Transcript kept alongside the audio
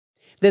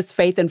This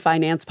Faith and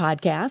Finance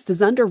podcast is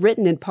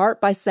underwritten in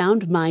part by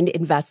Sound Mind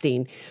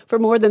Investing. For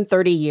more than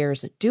 30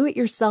 years,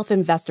 do-it-yourself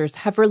investors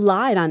have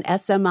relied on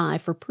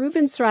SMI for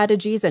proven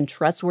strategies and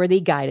trustworthy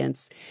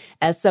guidance.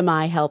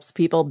 SMI helps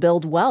people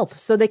build wealth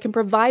so they can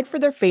provide for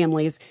their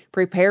families,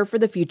 prepare for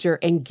the future,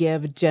 and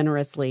give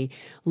generously.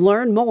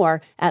 Learn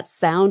more at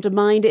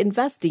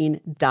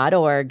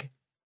soundmindinvesting.org.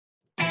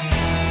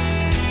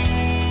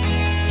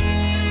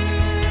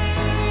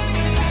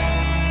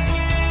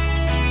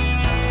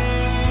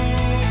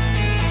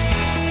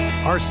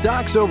 Are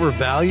stocks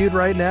overvalued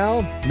right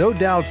now? No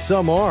doubt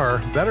some are.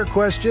 Better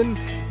question,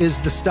 is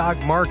the stock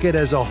market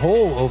as a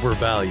whole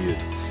overvalued?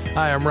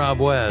 Hi, I'm Rob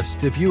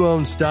West. If you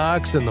own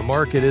stocks and the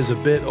market is a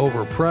bit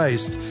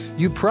overpriced,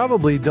 you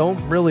probably don't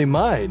really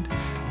mind.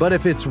 But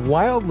if it's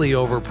wildly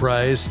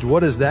overpriced,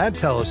 what does that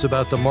tell us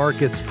about the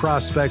market's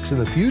prospects in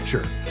the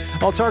future?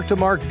 I'll talk to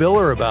Mark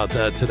Biller about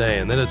that today,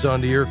 and then it's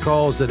on to your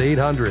calls at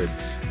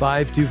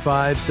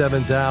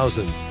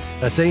 800-525-7000.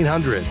 That's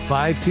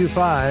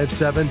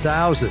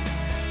 800-525-7000.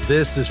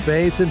 This is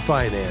Faith and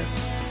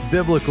Finance,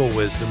 biblical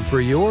wisdom for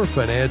your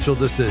financial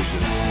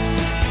decisions.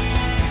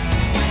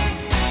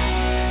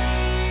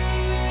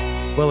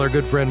 Well, our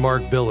good friend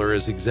Mark Biller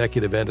is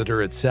executive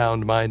editor at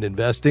Sound Mind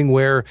Investing,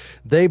 where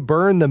they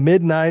burn the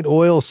midnight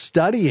oil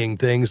studying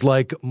things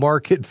like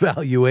market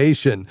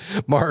valuation.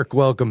 Mark,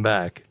 welcome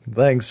back.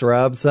 Thanks,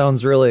 Rob.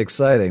 Sounds really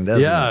exciting,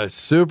 doesn't it? Yeah,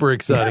 super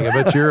exciting.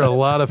 I bet you're a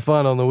lot of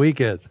fun on the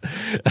weekends.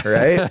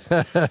 Right?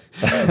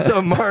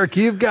 So, Mark,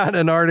 you've got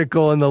an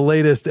article in the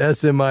latest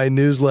SMI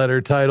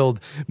newsletter titled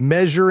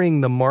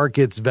Measuring the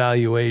Market's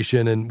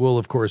Valuation, and we'll,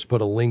 of course,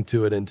 put a link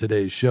to it in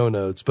today's show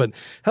notes. But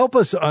help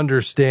us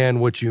understand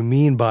what you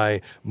mean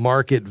by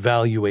market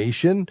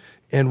valuation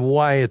and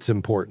why it's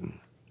important.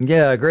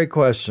 Yeah, great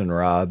question,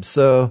 Rob.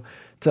 So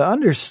to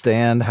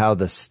understand how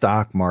the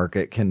stock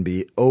market can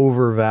be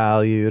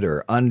overvalued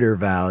or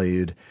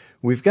undervalued,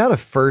 we've got to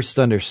first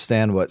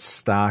understand what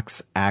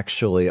stocks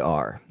actually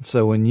are.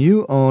 So when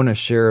you own a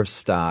share of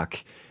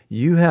stock,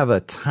 you have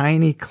a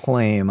tiny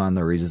claim on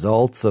the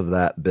results of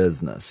that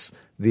business,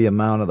 the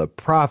amount of the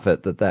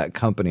profit that that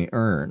company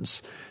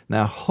earns.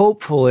 Now,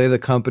 hopefully, the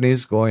company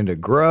is going to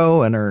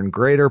grow and earn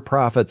greater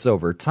profits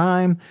over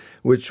time,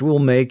 which will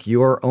make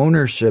your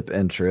ownership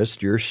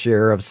interest, your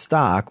share of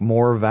stock,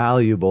 more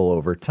valuable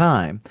over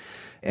time.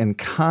 In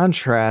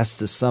contrast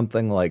to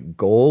something like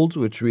gold,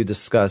 which we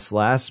discussed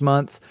last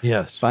month,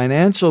 yes,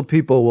 financial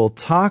people will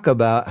talk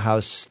about how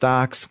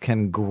stocks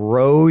can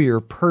grow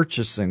your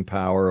purchasing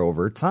power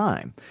over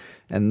time.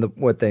 And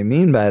what they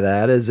mean by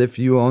that is if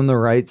you own the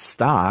right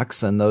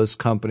stocks and those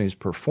companies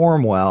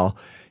perform well,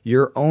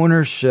 your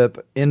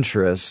ownership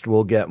interest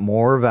will get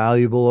more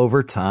valuable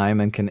over time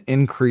and can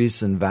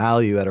increase in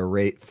value at a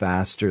rate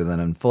faster than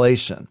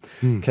inflation.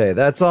 Okay,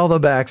 that's all the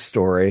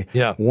backstory.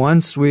 Yeah.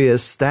 Once we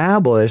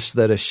establish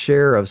that a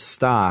share of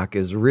stock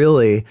is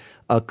really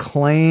a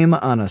claim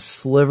on a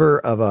sliver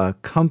of a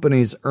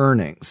company's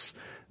earnings,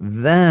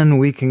 then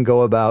we can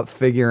go about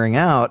figuring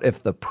out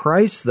if the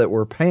price that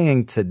we're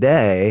paying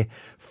today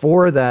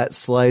for that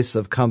slice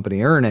of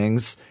company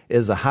earnings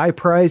is a high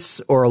price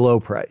or a low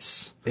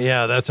price.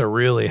 Yeah, that's a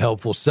really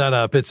helpful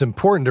setup. It's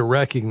important to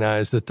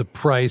recognize that the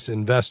price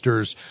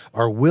investors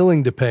are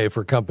willing to pay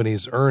for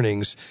companies'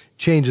 earnings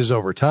changes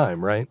over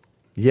time, right?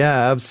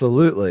 Yeah,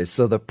 absolutely.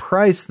 So the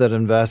price that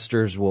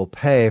investors will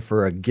pay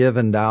for a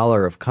given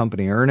dollar of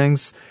company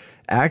earnings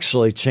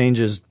actually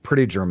changes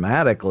pretty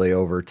dramatically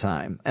over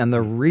time. And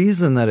the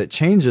reason that it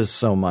changes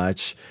so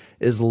much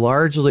is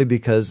largely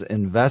because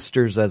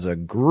investors as a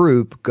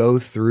group go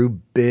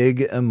through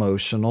big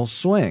emotional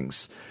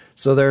swings.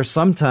 So there are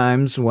some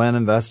times when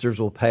investors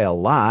will pay a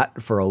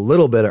lot for a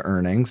little bit of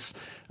earnings,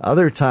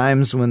 other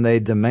times when they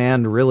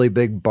demand really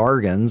big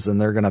bargains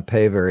and they're going to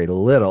pay very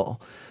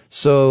little.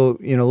 So,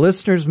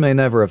 listeners may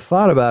never have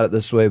thought about it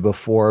this way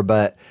before,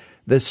 but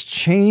this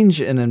change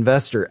in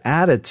investor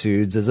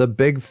attitudes is a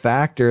big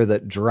factor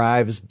that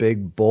drives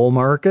big bull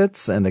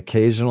markets and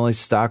occasionally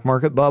stock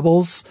market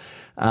bubbles.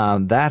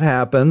 That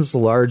happens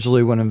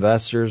largely when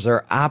investors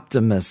are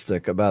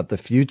optimistic about the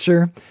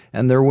future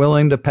and they're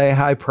willing to pay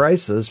high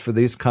prices for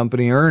these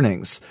company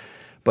earnings.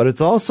 But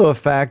it's also a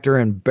factor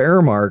in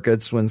bear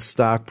markets when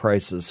stock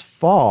prices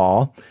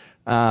fall.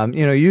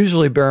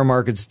 Usually bear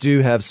markets do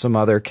have some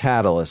other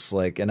catalysts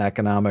like an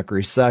economic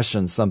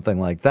recession, something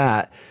like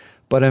that.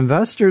 But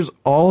investors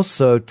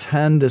also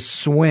tend to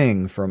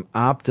swing from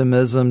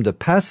optimism to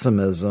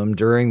pessimism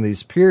during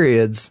these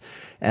periods,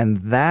 and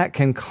that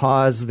can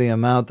cause the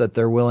amount that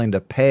they're willing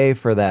to pay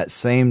for that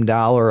same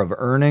dollar of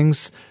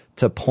earnings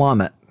to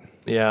plummet.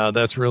 Yeah,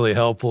 that's really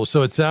helpful.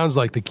 So it sounds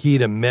like the key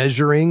to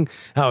measuring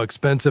how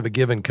expensive a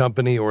given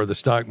company or the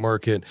stock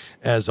market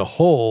as a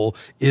whole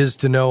is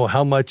to know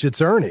how much it's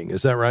earning.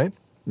 Is that right?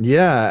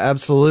 Yeah,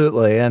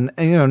 absolutely. And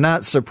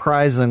not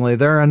surprisingly,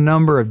 there are a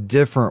number of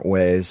different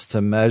ways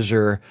to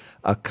measure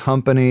a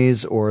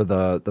company's or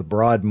the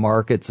broad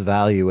market's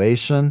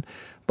valuation.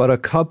 But a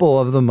couple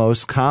of the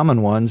most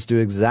common ones do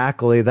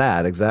exactly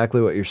that,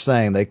 exactly what you're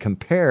saying. They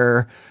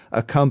compare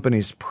a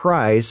company's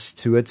price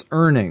to its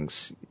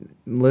earnings.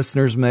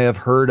 listeners may have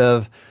heard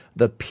of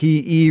the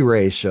PE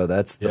ratio.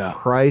 That's the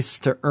price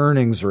to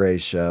earnings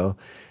ratio.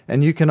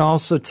 And you can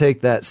also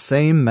take that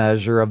same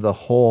measure of the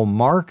whole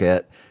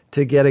market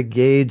to get a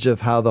gauge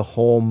of how the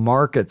whole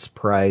market's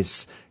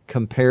price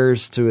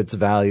compares to its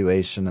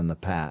valuation in the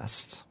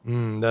past.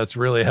 That's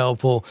really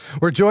helpful.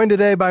 We're joined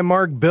today by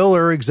Mark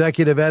Biller,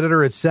 executive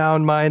editor at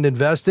Sound Mind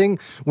Investing.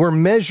 We're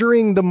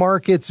measuring the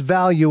market's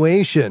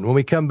valuation. When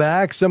we come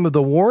back, some of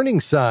the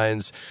warning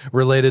signs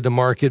related to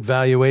market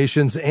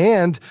valuations,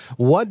 and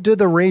what do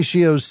the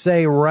ratios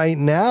say right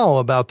now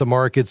about the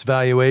market's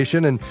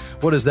valuation, and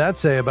what does that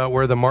say about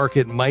where the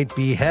market might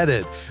be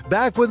headed?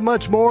 Back with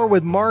much more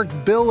with Mark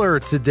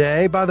Biller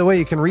today. By the way,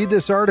 you can read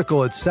this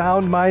article at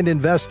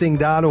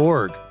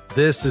soundmindinvesting.org.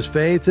 This is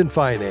Faith and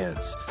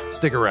Finance.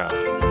 Stick around.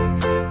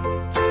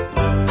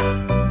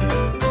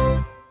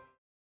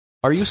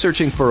 Are you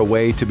searching for a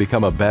way to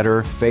become a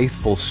better,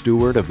 faithful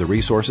steward of the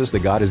resources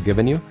that God has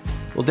given you?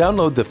 Well,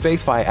 download the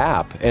FaithFi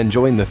app and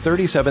join the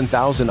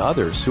 37,000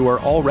 others who are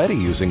already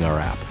using our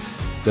app.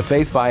 The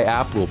FaithFi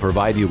app will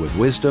provide you with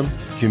wisdom,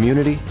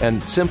 community,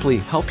 and simply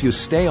help you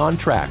stay on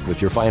track with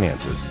your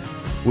finances.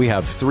 We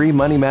have 3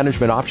 money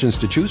management options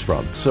to choose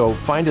from, so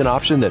find an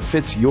option that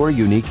fits your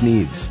unique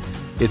needs.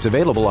 It's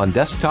available on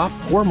desktop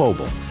or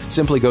mobile.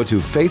 Simply go to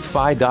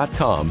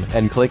faithfi.com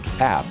and click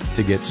App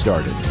to get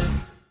started.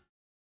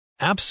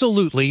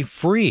 Absolutely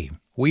free.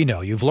 We know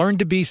you've learned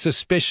to be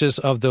suspicious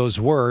of those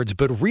words,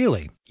 but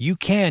really, you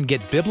can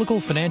get biblical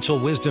financial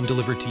wisdom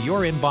delivered to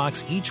your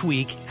inbox each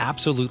week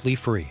absolutely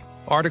free.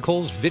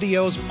 Articles,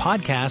 videos,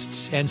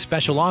 podcasts, and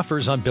special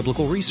offers on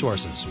biblical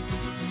resources.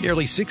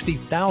 Nearly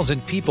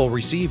 60,000 people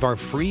receive our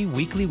free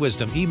weekly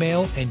wisdom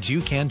email, and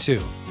you can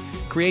too.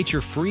 Create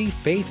your free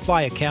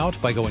FaithFi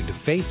account by going to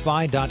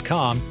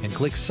faithfi.com and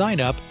click Sign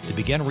Up to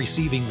begin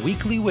receiving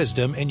weekly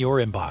wisdom in your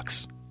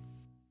inbox.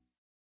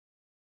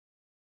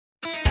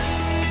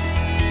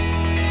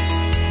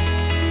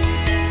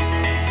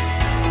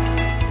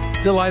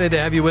 Delighted to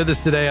have you with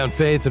us today on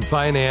Faith and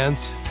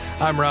Finance.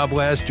 I'm Rob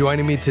West.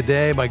 Joining me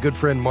today, my good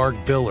friend Mark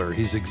Biller.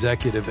 He's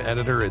executive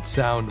editor at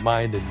Sound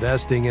Mind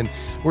Investing, and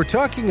we're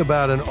talking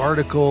about an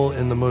article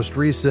in the most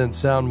recent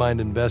Sound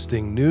Mind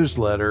Investing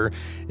newsletter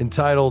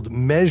entitled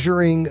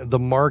Measuring the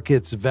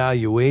Market's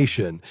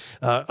Valuation,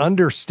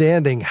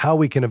 understanding how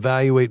we can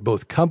evaluate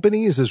both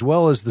companies as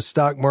well as the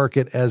stock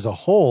market as a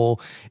whole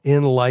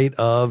in light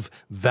of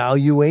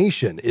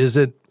valuation. Is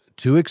it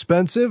too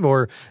expensive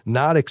or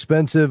not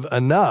expensive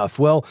enough?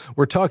 Well,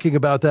 we're talking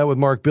about that with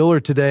Mark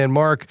Biller today. And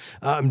Mark,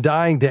 I'm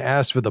dying to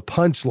ask for the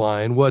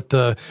punchline, what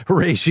the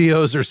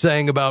ratios are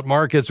saying about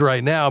markets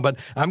right now, but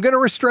I'm going to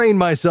restrain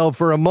myself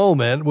for a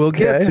moment. We'll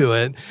get to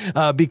it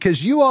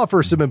because you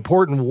offer some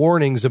important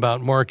warnings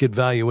about market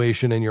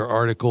valuation in your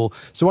article.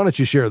 So why don't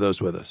you share those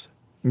with us?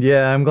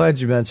 Yeah, I'm glad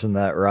you mentioned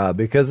that, Rob,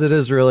 because it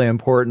is really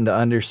important to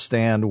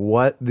understand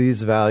what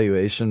these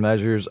valuation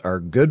measures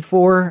are good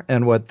for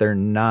and what they're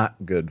not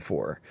good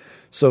for.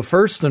 So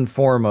first and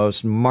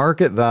foremost,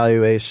 market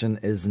valuation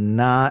is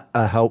not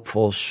a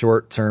helpful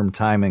short-term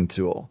timing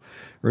tool.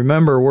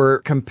 Remember, we're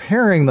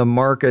comparing the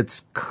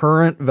market's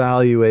current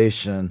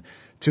valuation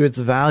to its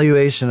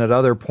valuation at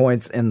other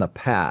points in the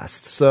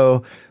past.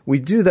 So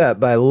we do that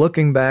by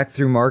looking back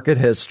through market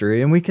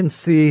history, and we can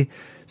see,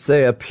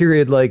 say, a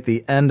period like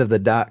the end of the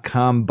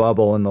dot-com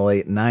bubble in the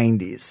late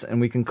 90s, and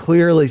we can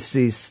clearly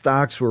see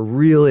stocks were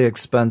really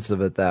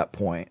expensive at that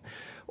point.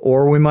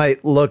 Or we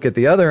might look at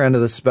the other end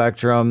of the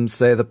spectrum,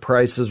 say the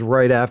prices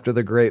right after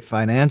the great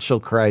financial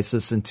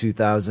crisis in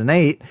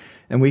 2008,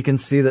 and we can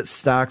see that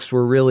stocks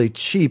were really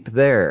cheap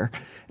there.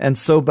 And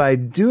so by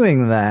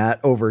doing that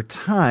over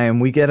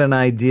time, we get an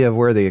idea of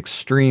where the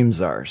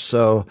extremes are.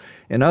 So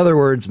in other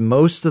words,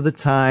 most of the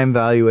time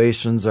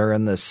valuations are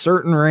in this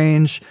certain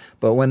range,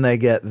 but when they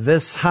get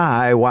this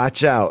high,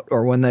 watch out.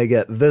 Or when they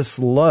get this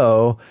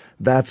low,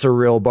 that's a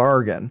real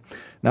bargain.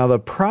 Now, the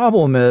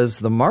problem is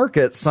the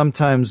market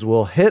sometimes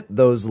will hit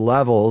those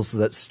levels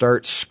that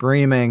start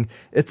screaming,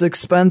 it's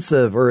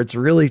expensive or it's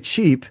really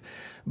cheap,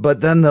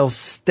 but then they'll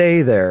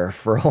stay there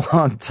for a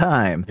long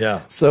time.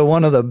 Yeah. So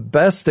one of the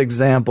best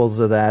examples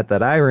of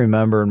that I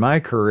remember in my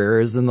career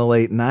is in the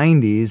late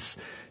 90s.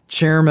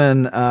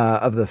 Chairman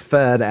of the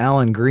Fed,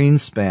 Alan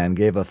Greenspan,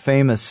 gave a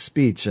famous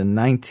speech in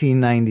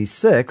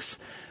 1996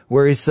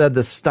 where he said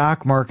the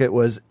stock market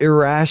was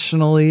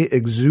irrationally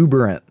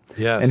exuberant.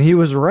 Yes. And he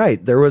was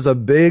right. There was a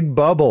big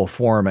bubble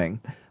forming.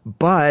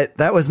 But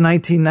that was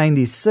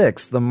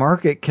 1996. The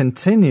market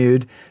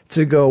continued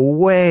to go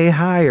way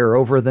higher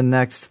over the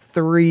next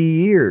 3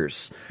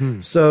 years.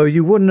 So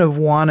you wouldn't have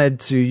wanted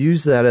to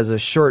use that as a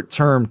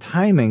short-term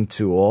timing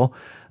tool,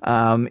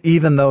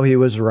 even though he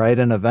was right,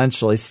 and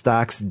eventually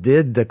stocks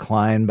did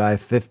decline by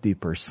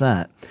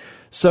 50%.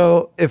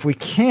 So if we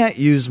can't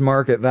use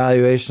market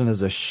valuation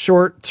as a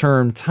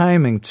short-term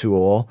timing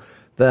tool,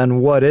 then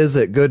what is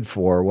it good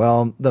for?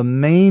 Well, the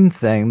main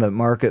thing that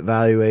market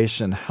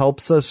valuation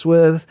helps us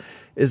with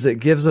is it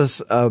gives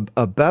us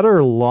a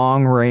better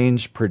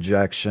long-range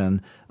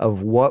projection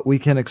of what we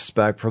can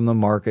expect from the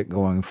market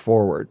going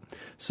forward.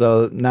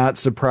 So not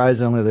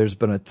surprisingly, there's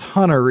been a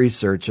ton of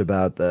research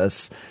about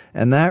this,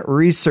 and that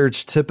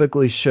research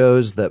typically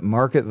shows that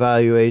market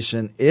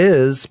valuation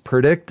is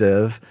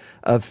predictive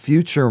of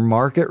future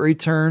market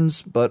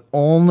returns, but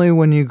only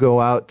when you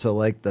go out to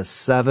like the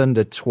 7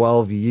 to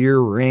 12 year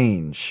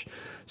range.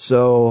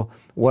 So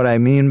what I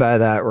mean by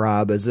that,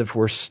 Rob, is if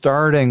we're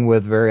starting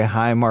with very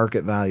high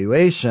market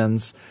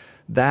valuations,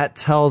 that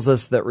tells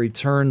us that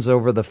returns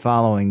over the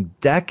following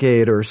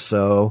decade or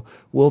so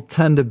will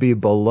tend to be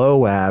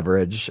below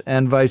average,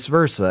 and vice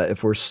versa.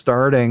 If we're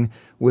starting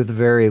with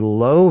very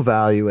low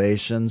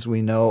valuations,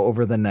 we know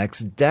over the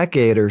next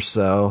decade or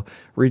so,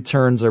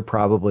 returns are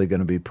probably going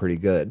to be pretty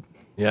good.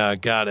 Yeah,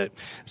 got it.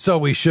 So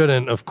we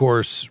shouldn't, of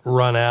course,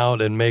 run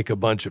out and make a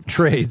bunch of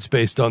trades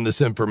based on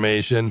this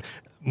information.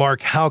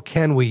 Mark, how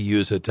can we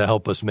use it to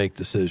help us make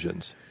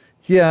decisions?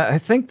 Yeah, I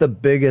think the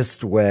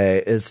biggest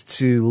way is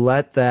to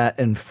let that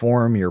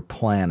inform your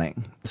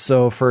planning.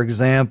 So, for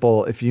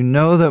example, if you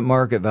know that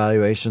market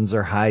valuations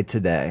are high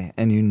today,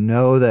 and you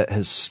know that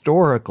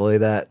historically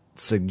that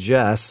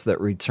suggests that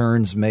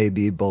returns may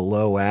be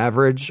below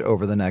average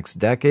over the next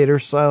decade or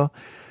so,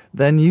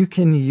 then you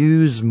can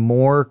use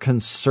more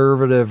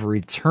conservative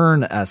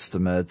return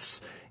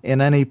estimates in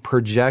any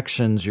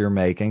projections you're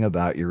making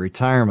about your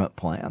retirement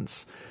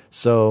plans.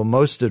 So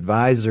most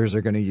advisors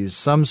are going to use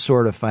some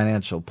sort of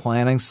financial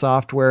planning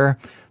software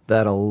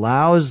that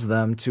allows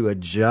them to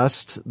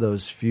adjust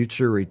those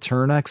future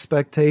return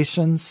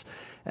expectations.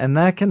 And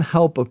that can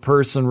help a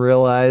person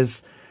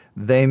realize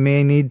they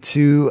may need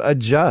to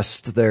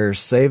adjust their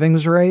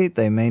savings rate.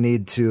 They may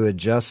need to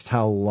adjust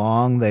how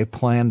long they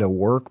plan to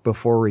work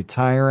before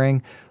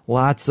retiring.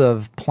 Lots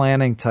of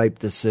planning type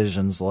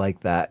decisions like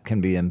that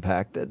can be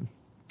impacted.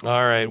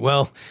 All right.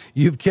 Well,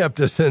 you've kept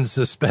us in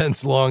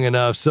suspense long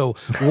enough. So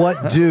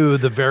what do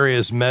the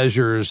various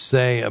measures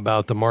say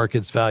about the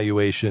market's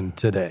valuation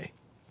today?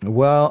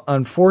 Well,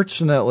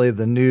 unfortunately,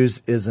 the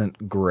news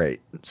isn't great.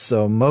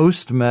 So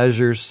most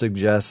measures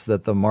suggest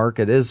that the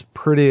market is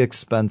pretty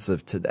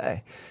expensive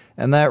today.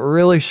 And that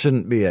really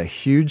shouldn't be a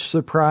huge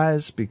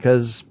surprise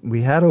because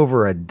we had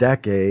over a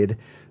decade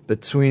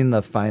between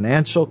the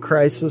financial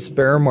crisis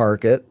bear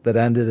market that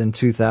ended in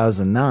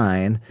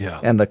 2009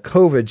 and the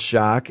COVID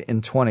shock in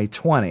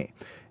 2020.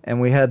 And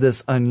we had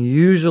this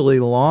unusually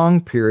long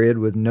period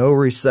with no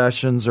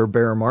recessions or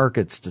bear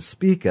markets to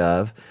speak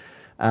of.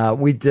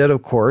 We did,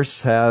 of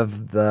course,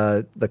 have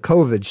the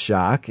COVID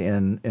shock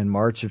in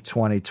March of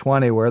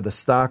 2020 where the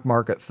stock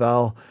market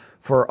fell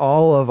for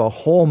all of a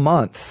whole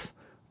month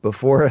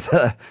before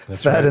the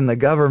Fed and the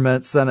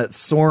government sent it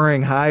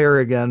soaring higher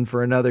again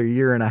for another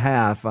year and a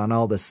half on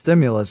all the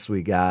stimulus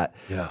we got.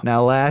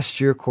 Now, last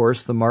year, of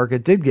course, the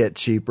market did get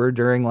cheaper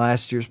during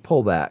last year's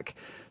pullback.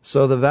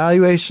 So the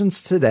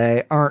valuations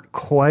today aren't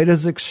quite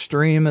as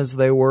extreme as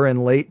they were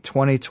in late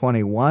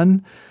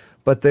 2021,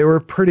 but they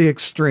were pretty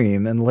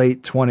extreme in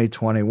late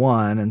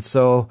 2021. And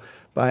so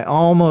by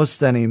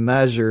almost any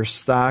measure,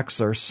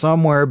 stocks are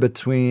somewhere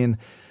between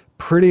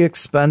pretty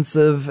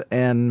expensive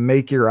and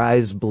make your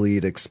eyes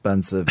bleed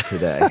expensive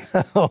today.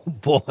 Oh,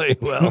 boy.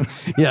 Well,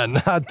 yeah,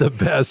 not the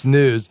best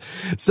news.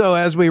 So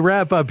as we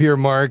wrap up here,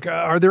 Mark,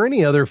 are there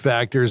any other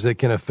factors that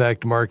can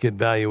affect market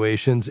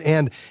valuations?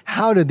 And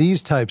how do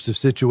these types of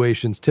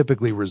situations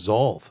typically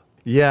resolve?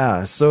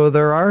 Yeah, so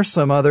there are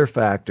some other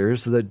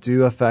factors that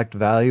do affect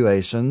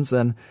valuations.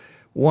 And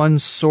one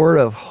sort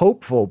of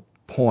hopeful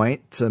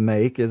point to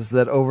make is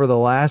that over the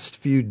last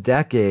few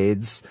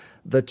decades,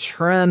 the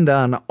trend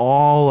on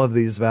all of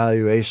these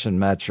valuation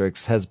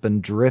metrics has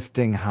been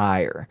drifting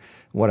higher.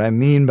 What I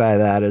mean by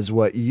that is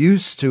what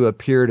used to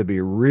appear to be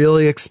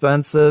really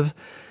expensive,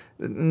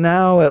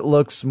 now it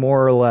looks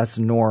more or less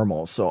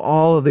normal. So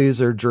all of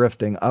these are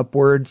drifting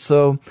upward.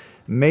 So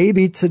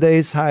maybe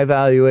today's high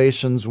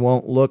valuations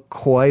won't look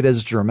quite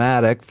as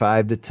dramatic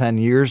 5 to 10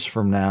 years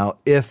from now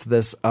if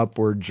this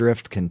upward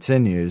drift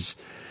continues.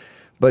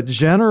 But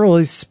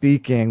generally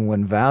speaking,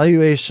 when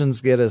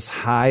valuations get as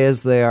high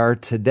as they are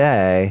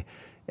today,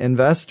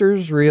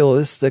 investors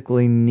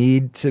realistically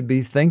need to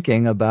be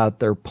thinking about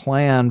their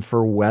plan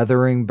for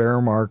weathering bear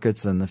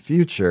markets in the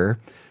future,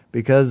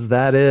 because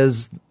that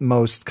is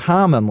most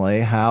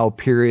commonly how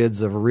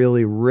periods of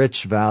really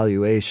rich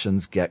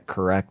valuations get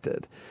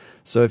corrected.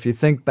 So if you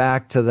think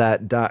back to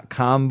that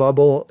dot-com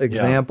bubble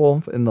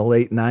example in the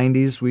late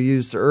 90s we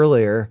used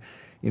earlier,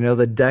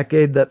 the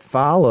decade that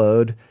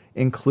followed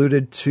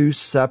included two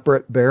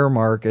separate bear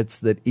markets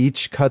that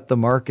each cut the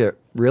market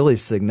really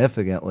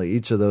significantly.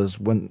 Each of those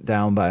went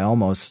down by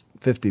almost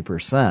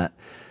 50%.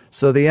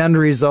 So the end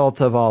result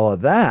of all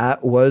of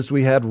that was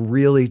we had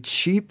really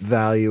cheap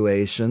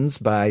valuations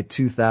by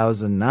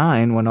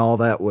 2009 when all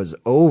that was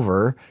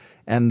over.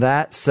 And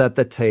that set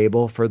the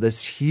table for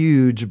this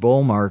huge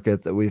bull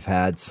market that we've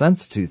had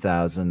since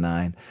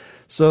 2009.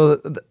 So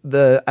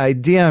the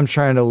idea I'm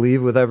trying to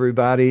leave with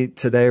everybody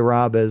today,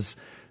 Rob, is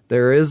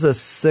there is a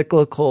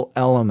cyclical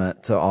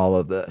element to all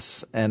of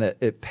this, and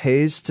it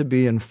pays to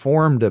be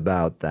informed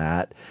about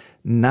that,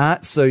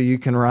 not so you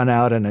can run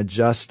out and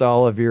adjust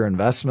all of your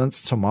investments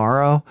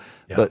tomorrow,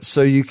 but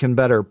so you can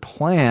better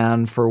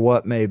plan for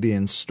what may be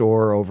in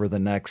store over the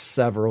next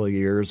several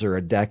years or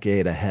a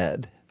decade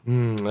ahead.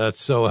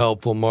 That's so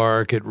helpful,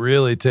 Mark. It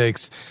really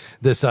takes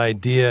this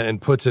idea and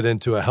puts it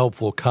into a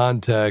helpful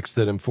context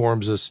that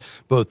informs us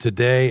both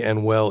today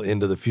and well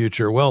into the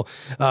future. Well,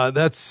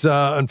 that's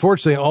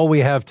unfortunately all we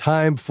have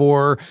time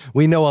for.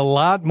 We know a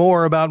lot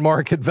more about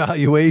market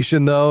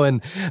valuation, though,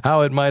 and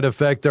how it might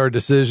affect our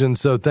decisions.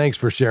 So thanks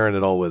for sharing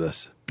it all with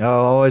us.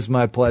 Oh, always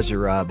my pleasure,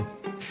 Rob.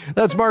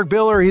 That's Mark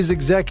Biller. He's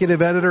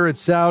executive editor at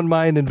Sound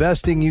Mind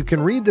Investing. You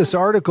can read this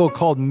article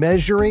called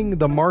Measuring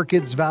the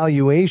Market's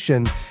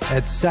Valuation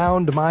at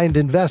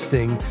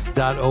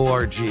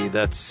soundmindinvesting.org.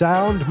 That's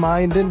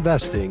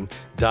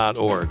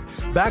soundmindinvesting.org.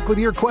 Back with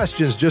your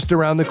questions just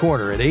around the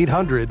corner at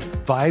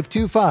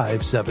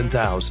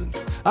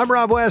 800-525-7000. I'm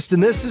Rob West,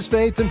 and this is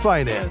Faith and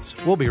Finance.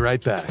 We'll be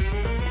right back.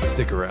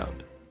 Stick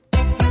around.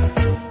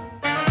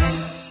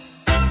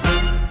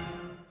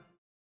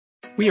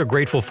 We are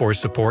grateful for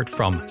support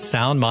from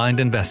Sound Mind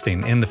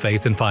Investing in the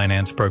Faith and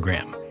Finance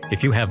program.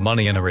 If you have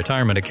money in a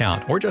retirement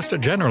account or just a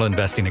general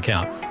investing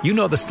account, you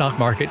know the stock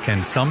market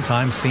can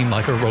sometimes seem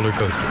like a roller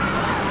coaster.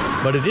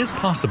 But it is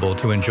possible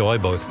to enjoy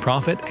both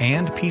profit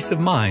and peace of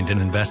mind in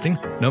investing,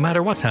 no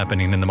matter what's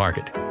happening in the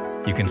market.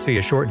 You can see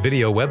a short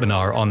video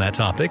webinar on that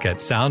topic at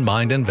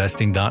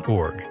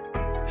soundmindinvesting.org.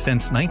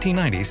 Since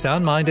 1990,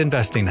 Sound Mind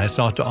Investing has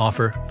sought to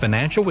offer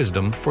financial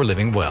wisdom for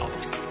living well.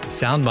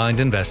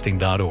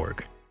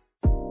 soundmindinvesting.org.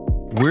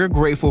 We're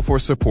grateful for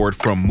support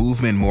from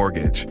Movement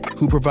Mortgage,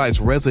 who provides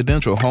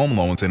residential home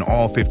loans in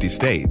all 50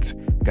 states.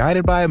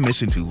 Guided by a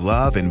mission to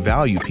love and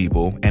value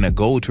people and a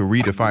goal to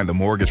redefine the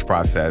mortgage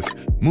process,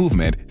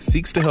 Movement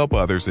seeks to help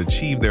others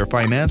achieve their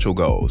financial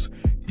goals.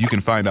 You can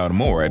find out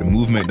more at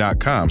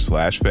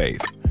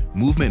movement.com/faith.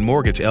 Movement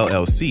Mortgage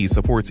LLC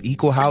supports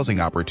equal housing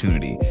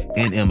opportunity,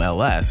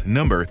 NMLS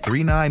number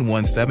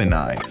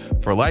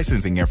 39179. For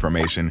licensing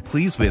information,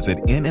 please visit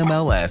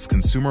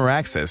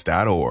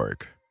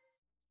nmlsconsumeraccess.org.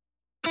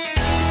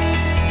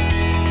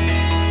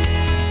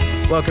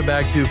 Welcome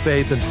back to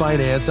Faith and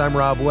Finance. I'm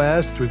Rob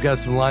West. We've got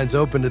some lines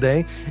open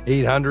today,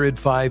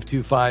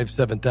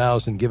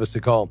 800-525-7000. Give us a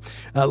call.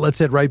 Let's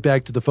head right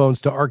back to the phones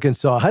to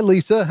Arkansas. Hi,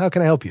 Lisa. How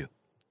can I help you?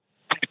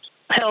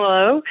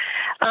 Hello.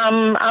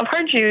 I've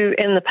heard you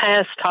in the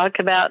past talk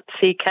about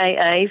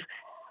CKAs.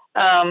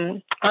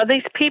 Are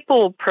these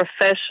people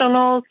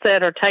professionals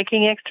that are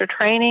taking extra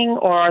training,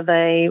 or are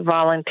they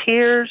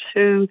volunteers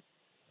who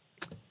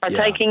are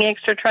taking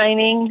extra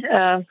training?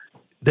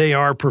 They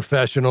are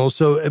professionals.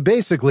 So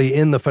basically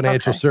in the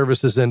financial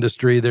services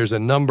industry, there's a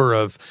number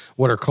of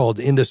what are called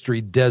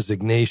industry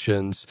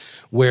designations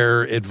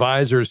where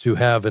advisors who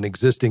have an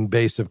existing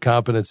base of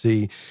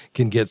competency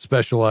can get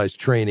specialized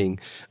training.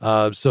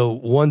 So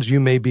ones you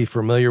may be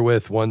familiar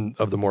with, one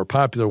of the more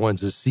popular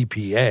ones is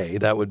CPA.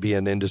 That would be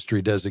an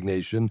industry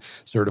designation,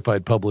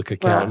 certified public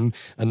accountant. Wow.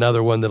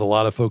 Another one that a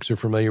lot of folks are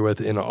familiar with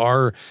in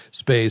our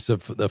space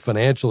of the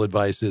financial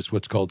advice is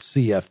what's called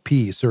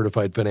CFP,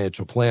 certified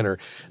financial planner.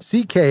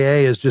 CKA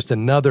is just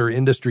another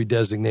industry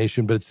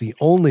designation, but it's the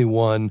only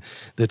one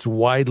that's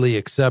widely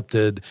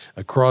accepted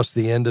across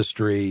the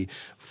industry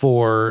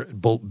for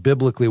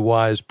biblically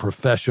wise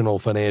professional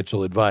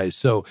financial advice.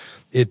 So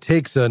it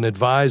takes an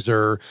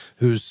advisor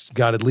who's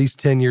got at least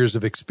 10 years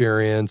of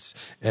experience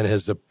and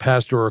has a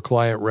pastor or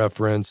client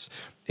reference.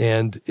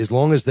 And as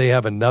long as they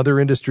have another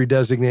industry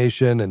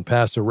designation and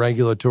pass a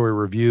regulatory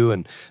review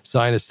and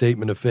sign a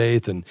statement of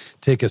faith and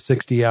take a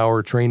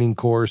 60-hour training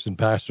course and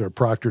pass a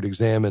proctored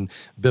exam in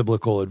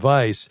biblical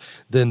advice,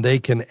 then they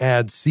can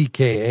add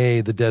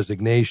CKA, the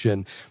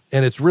designation.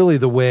 And it's really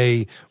the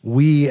way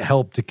we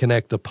help to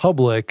connect the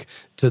public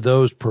to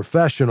those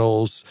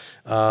professionals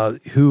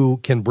who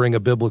can bring a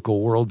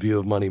biblical worldview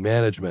of money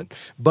management.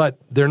 But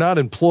they're not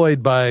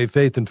employed by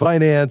Faith and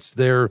Finance.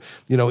 They're,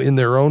 in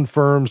their own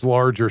firms,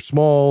 large or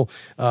small.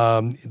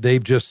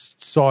 They've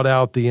just sought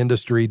out the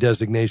industry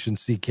designation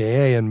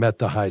CKA and met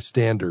the high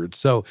standards.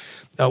 So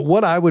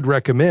what I would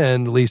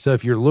recommend, Lisa,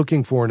 if you're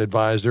looking for an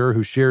advisor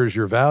who shares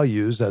your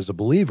values as a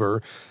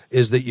believer,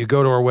 is that you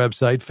go to our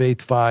website,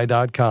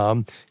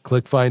 faithfi.com,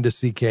 click Find a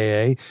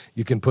CKA.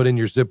 You can put in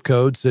your zip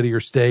code, city or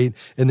state,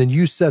 and then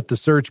you set the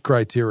search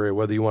criteria,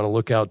 whether you want to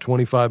look out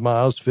 25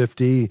 miles,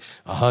 50,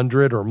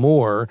 100, or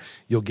more.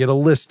 You'll get a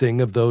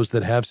listing of those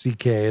that have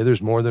CKA.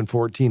 There's more than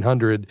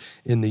 1,400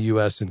 in the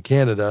U.S. and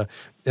Canada,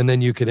 and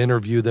then you can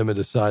interview them and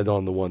decide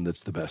on the one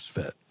that's the best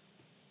fit.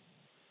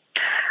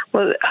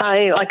 Well, like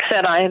I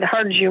said, I had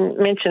heard you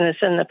mention this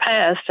in the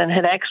past and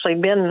had actually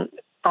been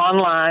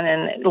online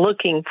and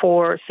looking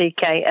for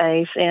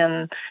CKAs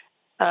in,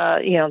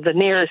 the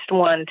nearest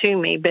one to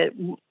me, but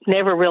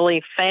never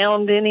really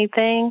found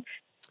anything.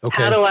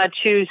 Okay. How do I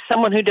choose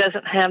someone who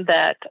doesn't have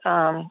that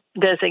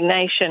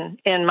designation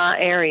in my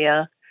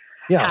area?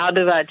 Yeah. How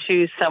do I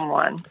choose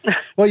someone?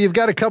 Well, you've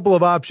got a couple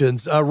of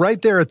options.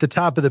 Right there at the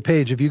top of the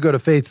page, if you go to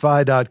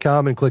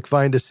faithfi.com and click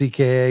Find a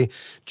CKA,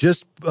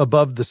 just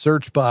above the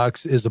search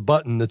box is a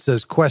button that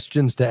says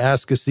Questions to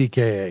Ask a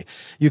CKA.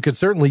 You could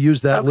certainly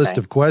use that list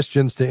of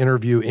questions to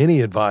interview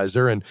any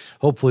advisor, and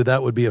hopefully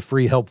that would be a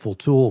free, helpful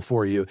tool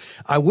for you.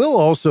 I will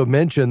also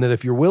mention that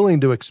if you're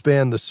willing to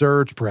expand the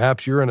search,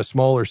 perhaps you're in a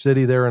smaller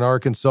city there in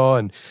Arkansas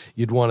and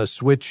you'd want to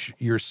switch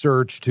your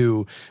search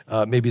to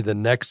maybe the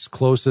next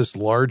closest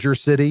larger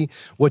city,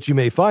 what you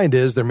may find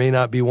is there may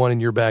not be one in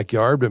your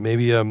backyard, but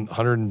maybe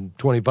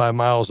 125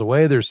 miles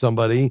away there's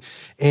somebody,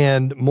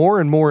 and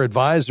more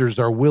advisors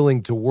are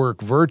willing to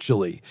work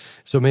virtually.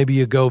 So maybe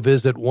you go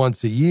visit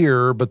once a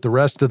year, but the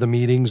rest of the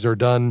meetings are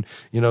done,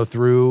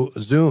 through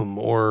Zoom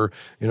or,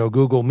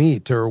 Google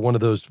Meet or one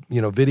of those,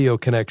 video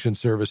connection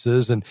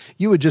services. And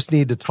you would just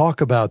need to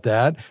talk about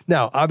that.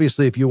 Now,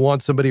 obviously, if you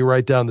want somebody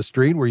right down the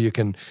street where you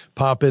can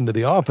pop into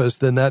the office,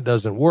 then that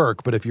doesn't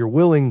work. But if you're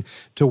willing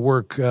to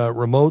work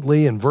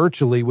remotely and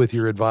virtually with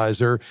your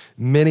advisor,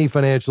 many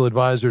financial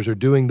advisors are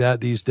doing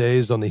that these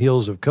days on the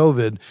heels of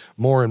COVID.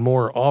 More and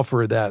more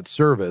offer that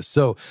service.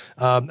 So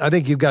I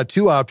think you've got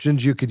two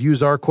options. You could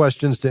use our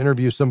questions to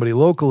interview somebody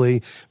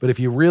locally, but if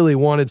you really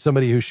wanted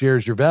somebody who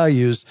shares your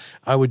values,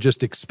 I would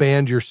just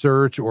expand your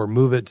search or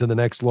move it to the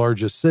next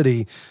largest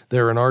city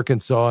there in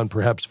Arkansas and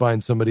perhaps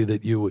find somebody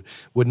that you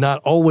would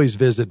not always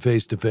visit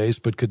face-to-face,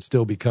 but could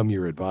still become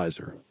your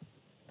advisor.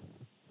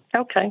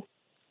 Okay.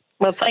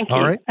 Well, thank you.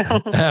 All right.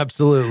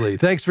 Absolutely.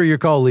 Thanks for your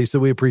call, Lisa.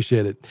 We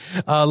appreciate it.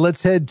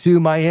 Let's head to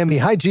Miami.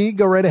 Hi, G.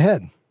 Go right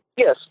ahead.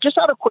 Yes. Just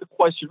had a quick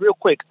question, real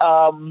quick.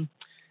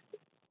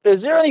 Is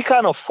there any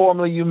kind of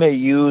formula you may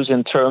use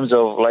in terms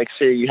of, like,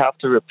 say, you have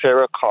to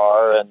repair a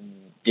car and,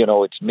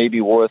 it's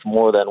maybe worth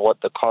more than what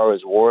the car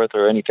is worth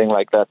or anything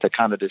like that to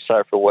kind of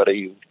decipher whether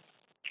you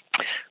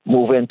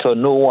move into a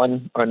new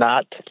one or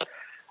not?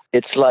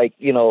 It's like,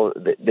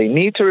 they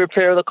need to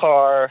repair the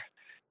car.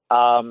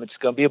 It's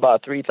going to be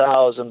about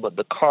 $3,000, but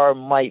the car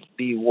might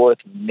be worth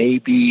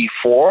maybe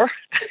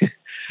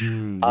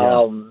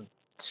 $4,000.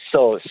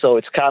 So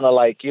it's kind of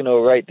like,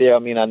 right there. I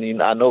mean,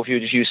 I know if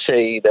you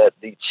say that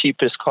the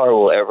cheapest car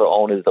we'll ever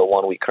own is the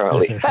one we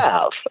currently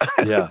have.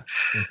 Yeah.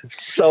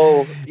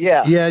 So,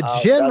 yeah. Yeah,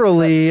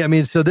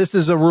 generally, so this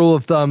is a rule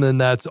of thumb, and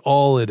that's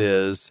all it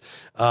is.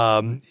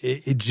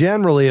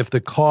 Generally, if the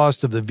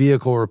cost of the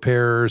vehicle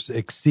repairs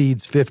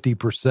exceeds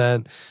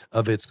 50%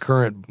 of its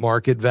current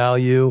market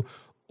value,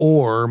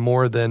 or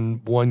more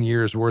than 1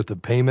 year's worth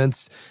of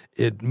payments,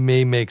 it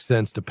may make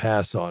sense to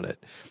pass on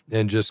it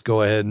and just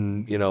go ahead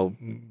and,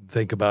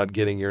 think about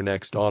getting your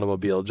next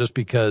automobile, just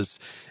because,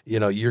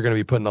 you're going to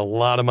be putting a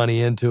lot of money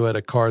into it,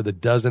 a car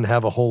that doesn't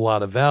have a whole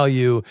lot of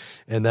value.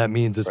 And that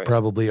means it's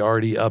probably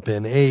already up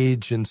in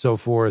age and so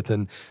forth.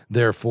 And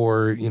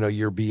therefore,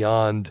 you're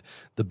beyond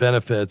the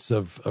benefits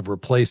of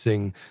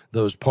replacing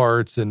those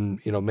parts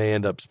and, may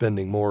end up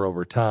spending more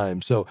over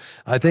time. So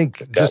I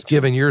think just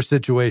given your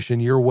situation,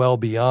 you're well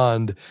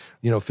beyond,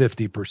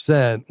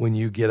 50% when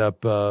you get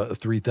up a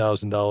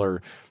 $3,000,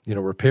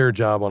 repair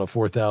job on a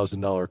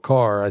 $4,000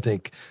 car. I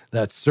think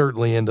that's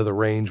certainly into the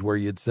range where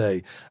you'd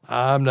say,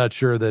 I'm not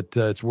sure that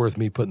it's worth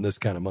me putting this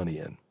kind of money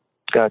in.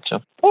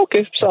 Gotcha.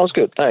 Okay. Sounds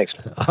good. Thanks.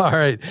 All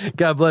right.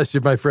 God bless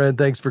you, my friend.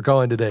 Thanks for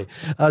calling today.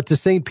 To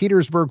St.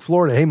 Petersburg,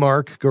 Florida. Hey,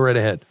 Mark, go right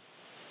ahead.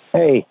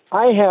 Hey,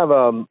 I have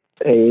a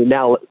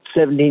now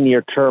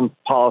 17-year term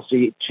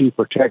policy to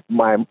protect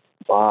my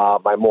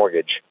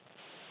mortgage.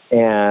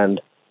 And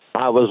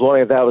I was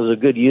wondering if that was a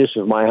good use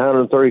of my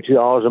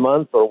 $132 a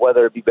month, or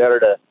whether it'd be better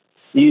to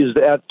use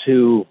that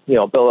to,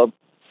 build up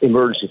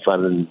emergency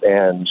fund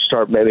and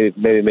start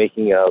maybe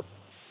making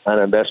an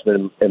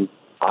investment in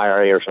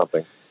IRA or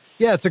something.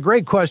 Yeah, it's a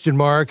great question,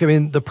 Mark.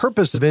 The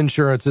purpose of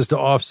insurance is to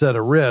offset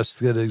a risk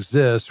that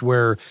exists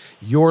where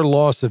your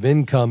loss of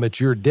income at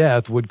your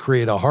death would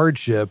create a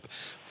hardship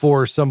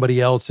for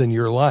somebody else in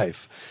your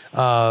life.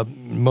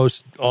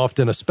 Most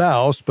often a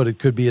spouse, but it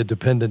could be a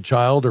dependent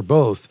child or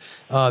both.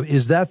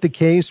 Is that the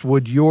case?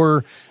 Would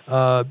your,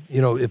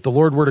 if the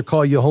Lord were to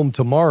call you home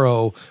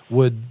tomorrow,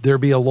 would there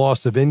be a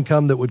loss of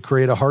income that would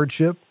create a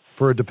hardship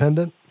for a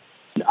dependent?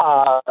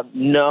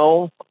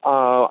 No.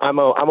 I'm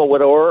a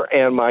widower,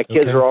 and my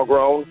kids are all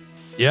grown.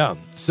 Yeah.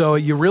 So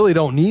you really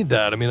don't need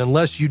that.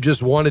 Unless you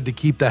just wanted to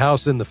keep the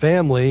house in the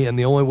family, and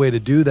the only way to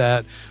do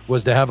that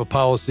was to have a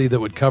policy that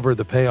would cover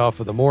the payoff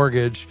of the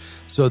mortgage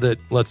so that,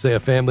 let's say, a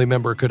family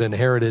member could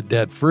inherit it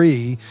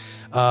debt-free,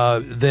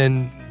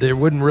 then there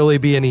wouldn't really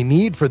be any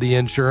need for the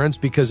insurance,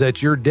 because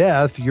at your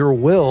death, your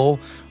will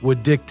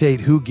would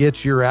dictate who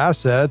gets your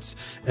assets,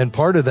 and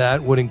part of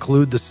that would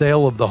include the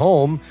sale of the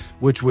home,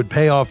 which would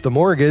pay off the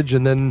mortgage,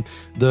 and then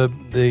the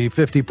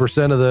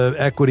 50% of the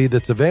equity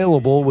that's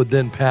available would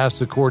then pass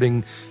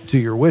according to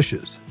your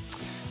wishes.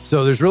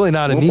 So there's really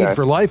not a need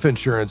for life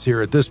insurance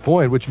here at this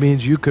point, which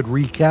means you could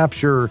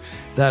recapture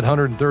that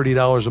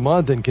 $130 a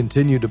month and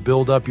continue to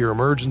build up your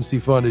emergency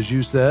fund, as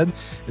you said.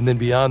 And then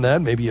beyond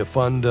that, maybe a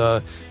fund,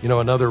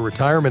 another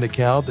retirement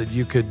account that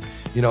you could,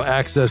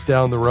 access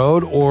down the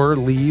road or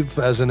leave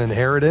as an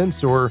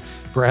inheritance or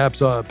perhaps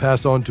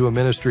pass on to a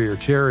ministry or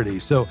charity.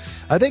 So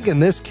I think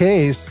in this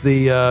case,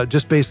 the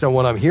just based on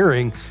what I'm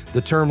hearing, the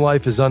term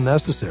life is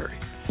unnecessary.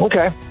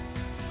 Okay.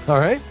 All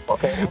right.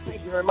 Okay. Well,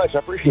 thank you very much. I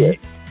appreciate it.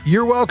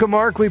 You're welcome,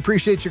 Mark. We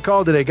appreciate your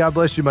call today. God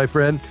bless you, my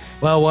friend.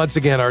 Well, once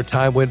again, our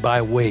time went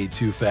by way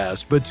too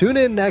fast, but tune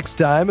in next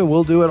time and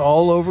we'll do it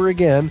all over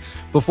again.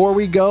 Before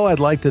we go, I'd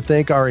like to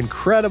thank our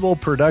incredible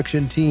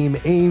production team,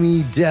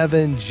 Amy,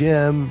 Devin,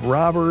 Jim,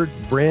 Robert,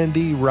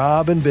 Brandy,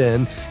 Rob, and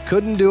Ben.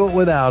 Couldn't do it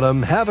without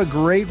them. Have a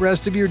great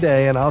rest of your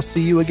day, and I'll see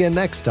you again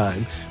next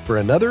time for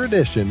another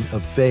edition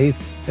of Faith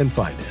and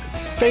Finance.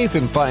 Faith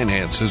and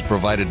Finance is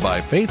provided by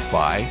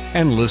FaithFi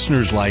and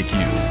listeners like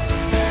you.